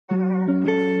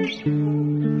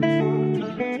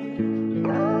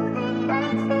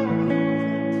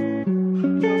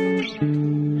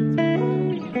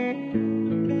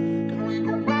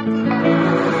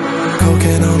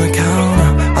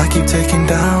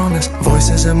down as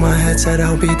voices in my head said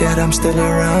I'll be dead, I'm still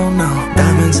around now.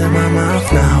 Diamonds in my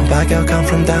mouth now, bad girl come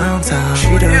from downtown. She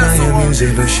don't like your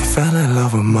music but she fell in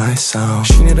love with my sound.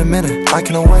 She need a minute, I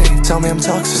can wait, tell me I'm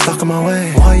toxic, stuck in my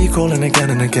way. Why are you calling again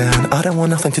and again? I don't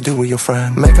want nothing to do with your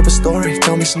friend. Make up a story,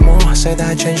 tell me some more, say that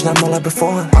I changed, I'm not like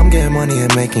before. I'm getting money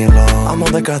and making it long, I'm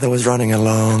not the guy that was running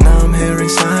along. Now I'm hearing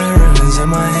sirens in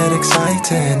my head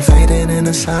exciting, fading in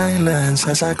the silence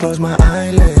as I close my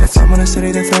eyelids. I'm in a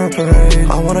city to throw a parade,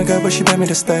 I wanna go but she paid me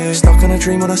to stay. Stuck in a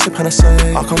dream when I sip Hennessy,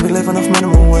 I can't be living off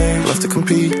minimum wage. Love to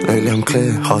compete, lately I'm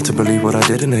clear, hard to believe what I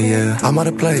did in a year. I'm at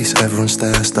a place, everyone's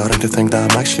there, starting to think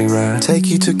that I'm actually rare. Take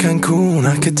you to Cancun,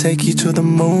 I could take you to the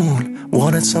moon.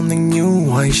 Wanted something new,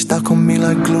 why you stuck on me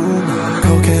like glue?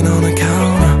 Cocaine on the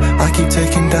counter, I keep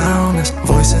taking down as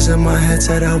voices in my head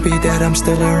said I'll be dead, I'm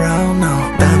still around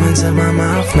now. Diamonds in my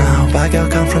mouth now, bad girl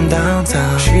come from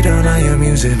downtown. She don't like your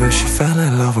music but she fell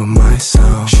in love with my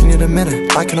sound. She need a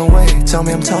minute, I can wait, tell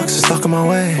me I'm toxic, stuck in my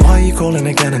way. Why are you calling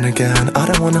again and again? I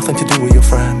don't want nothing to do with your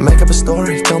friend. Make up a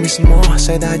story, tell me some more,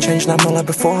 say that I changed, I'm not like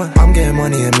before. I'm getting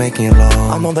money and making it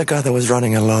long, I'm not the guy that was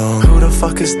running along. Who the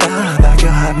fuck is that? That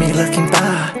girl had me looking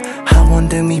bad. How one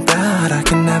do me bad, I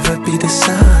can never be this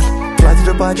sad. Fly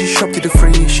to the bar, just shop to the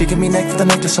free. She give me neck for the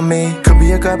necklace on me. Could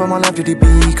be a guy but my love did he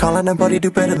be. Can't let nobody do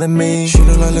better than me. She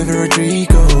look like Olivia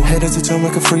Rodrigo, headed to toe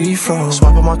like a free throw.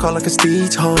 Swipe on my car like a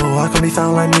Steed's hoe, I can be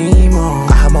found like Nemo.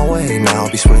 I have my way, now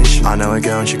I'll be switching. I know a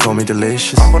girl and she call me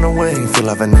delicious. Up on the wing, feel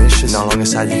like Venetian. No longer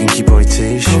sad, you can keep away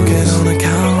tissues. Cocaine on the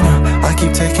counter, I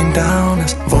keep taking down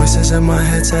as voices in my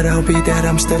head said I'll be dead,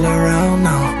 I'm still around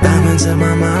now. Diamonds in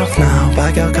my mouth now,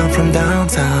 bad girl come from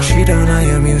downtown. She don't like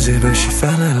your music but she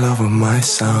fell in love with my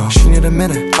sound. She need a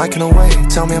minute, I can wait,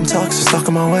 tell me I'm toxic, stuck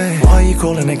in my way. Why are you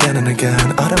calling again and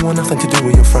again? I don't want nothing to do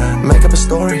with your friend. Make up a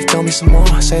story, tell me some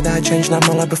more, say that I changed, I'm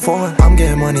not like before. I'm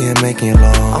getting money and making it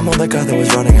long, I'm not the guy that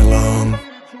was running along.